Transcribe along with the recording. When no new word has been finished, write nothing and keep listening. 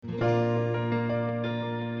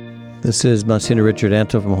This is Msgr Richard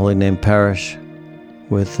Antall from Holy Name Parish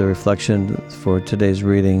with the reflection for today's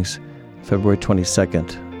readings, February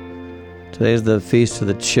 22nd. Today is the feast of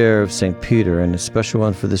the chair of St. Peter, and a special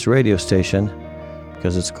one for this radio station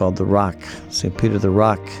because it's called the Rock. St. Peter the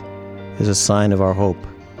Rock is a sign of our hope.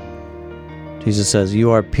 Jesus says, "You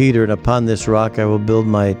are Peter, and upon this rock I will build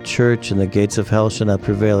my church, and the gates of hell shall not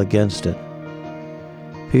prevail against it."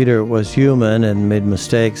 Peter was human and made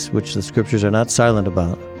mistakes, which the scriptures are not silent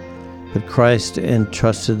about. But Christ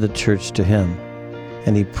entrusted the church to him,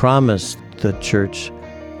 and he promised the church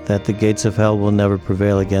that the gates of hell will never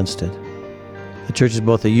prevail against it. The church is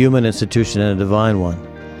both a human institution and a divine one,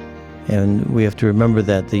 and we have to remember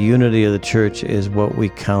that the unity of the church is what we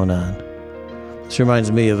count on. This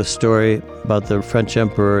reminds me of a story about the French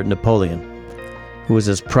Emperor Napoleon, who was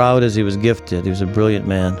as proud as he was gifted. He was a brilliant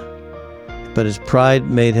man, but his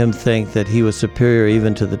pride made him think that he was superior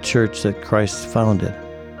even to the church that Christ founded.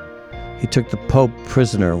 He took the Pope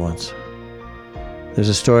prisoner once. There's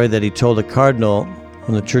a story that he told a cardinal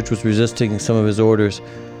when the church was resisting some of his orders,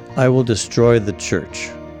 "I will destroy the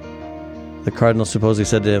church." The cardinal supposedly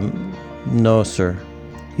said to him, "No, sir,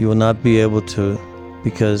 you will not be able to,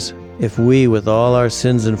 because if we, with all our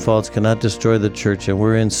sins and faults, cannot destroy the church and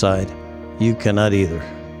we're inside, you cannot either."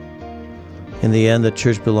 In the end, the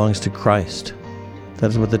church belongs to Christ.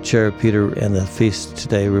 That is what the chair of Peter and the feast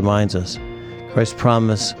today reminds us. Christ's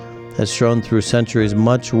promise has shown through centuries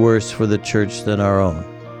much worse for the church than our own.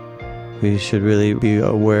 We should really be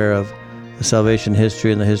aware of the salvation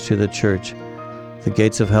history and the history of the church. The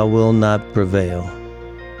gates of hell will not prevail.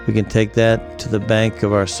 We can take that to the bank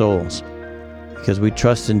of our souls. Because we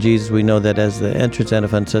trust in Jesus, we know that, as the entrance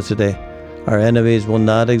antiphon says today, our enemies will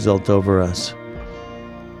not exult over us.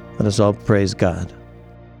 Let us all praise God.